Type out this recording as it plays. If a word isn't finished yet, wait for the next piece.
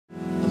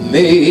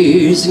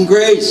Amazing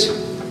grace,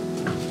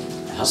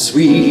 how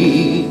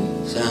sweet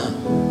sound,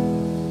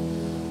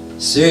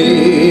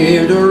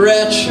 saved a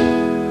wretch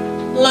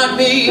like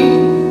me.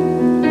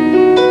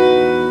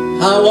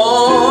 I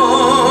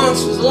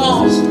once was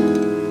lost,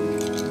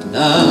 and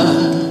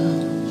I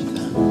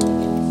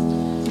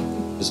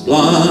was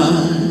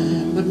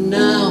blind, but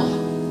now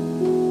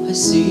I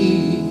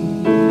see.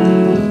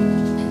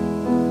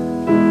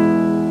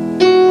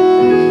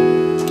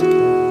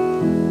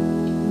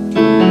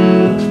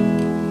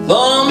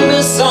 The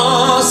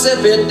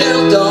Mississippi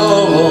Delta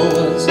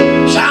was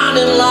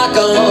shining like a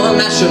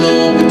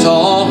national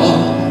guitar.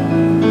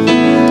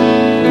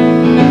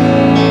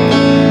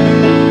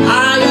 I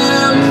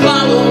am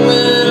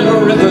following a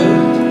river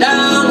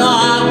down the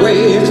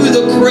highway through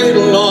the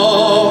cradle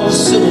of the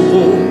Civil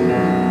War.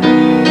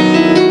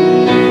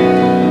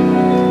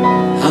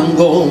 I'm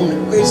going to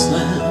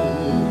Graceland,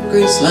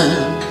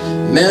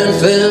 Graceland,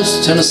 Memphis,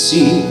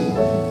 Tennessee.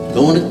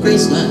 Going to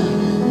Graceland.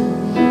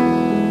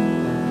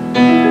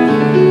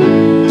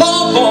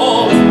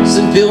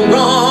 And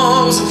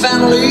pilgrims and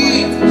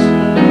families,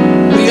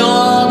 we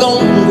are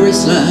going to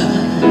Graceland.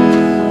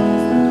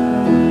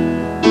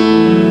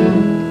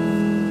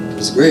 It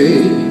was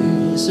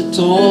grace that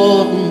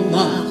taught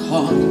my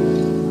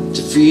heart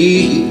to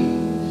feed,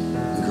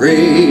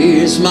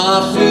 grace my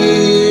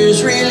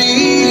fears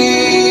relieve.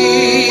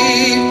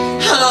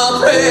 How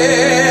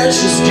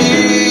precious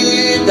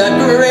did that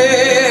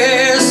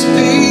grace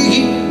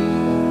be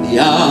the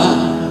hour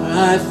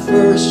I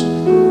first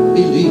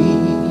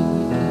believed.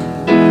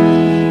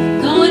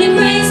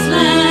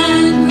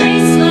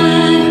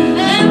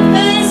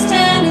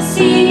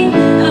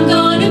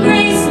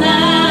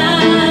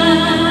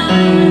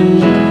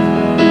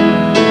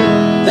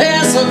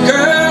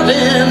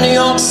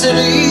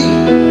 City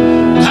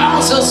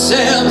calls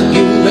herself the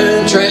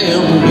human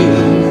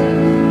trampoline,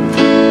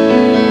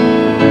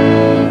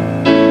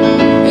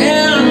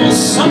 and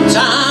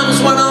sometimes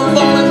when I'm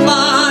falling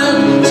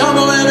fine,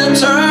 tumbling in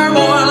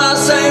turmoil, I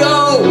say,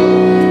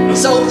 oh,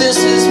 so this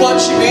is what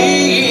she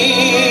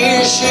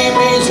means. She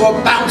means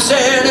we're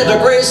bouncing into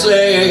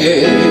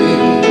Graceland.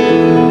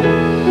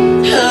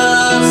 I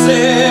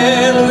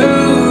said,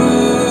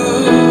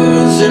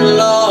 losing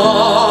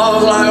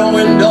love like a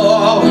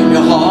window in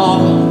your heart.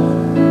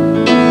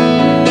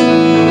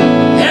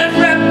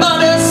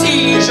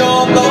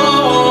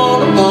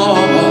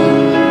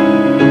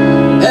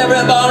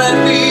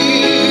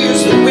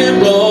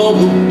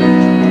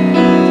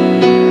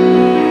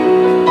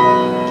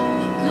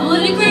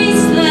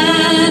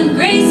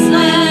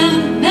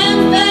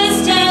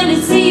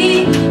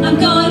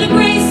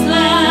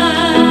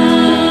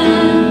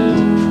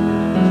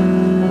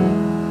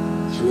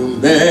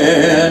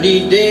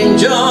 Many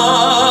dangers,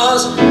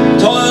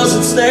 toils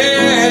and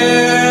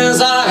snares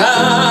I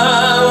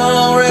have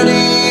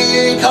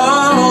already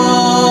come.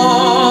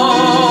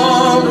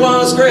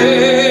 Was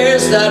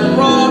grace that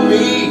brought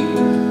me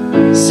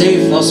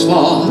safe thus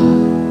far,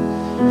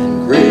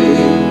 and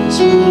grace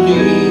will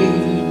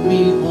lead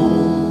me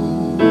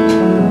home.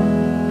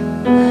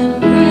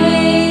 And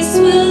grace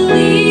will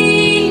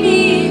lead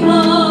me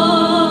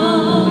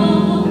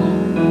home.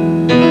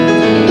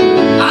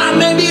 I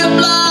may be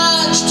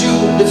obliged to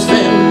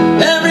defend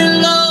every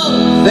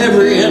love,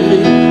 every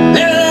ending.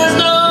 There's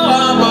no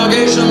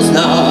obligations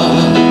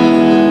now.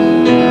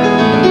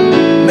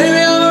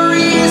 Maybe a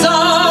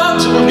reason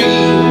to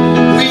believe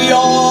we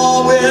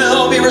all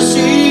will be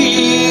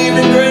received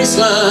in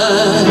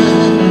Graceland.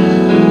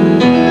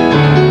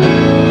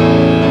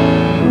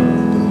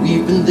 And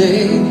we've been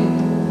there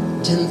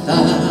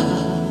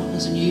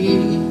 10,000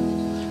 years,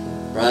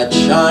 bright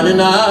shining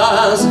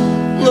eyes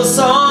in the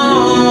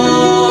sun.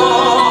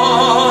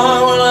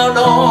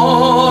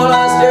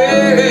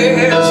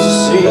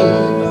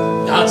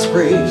 God's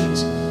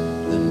praise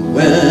than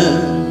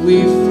when we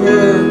first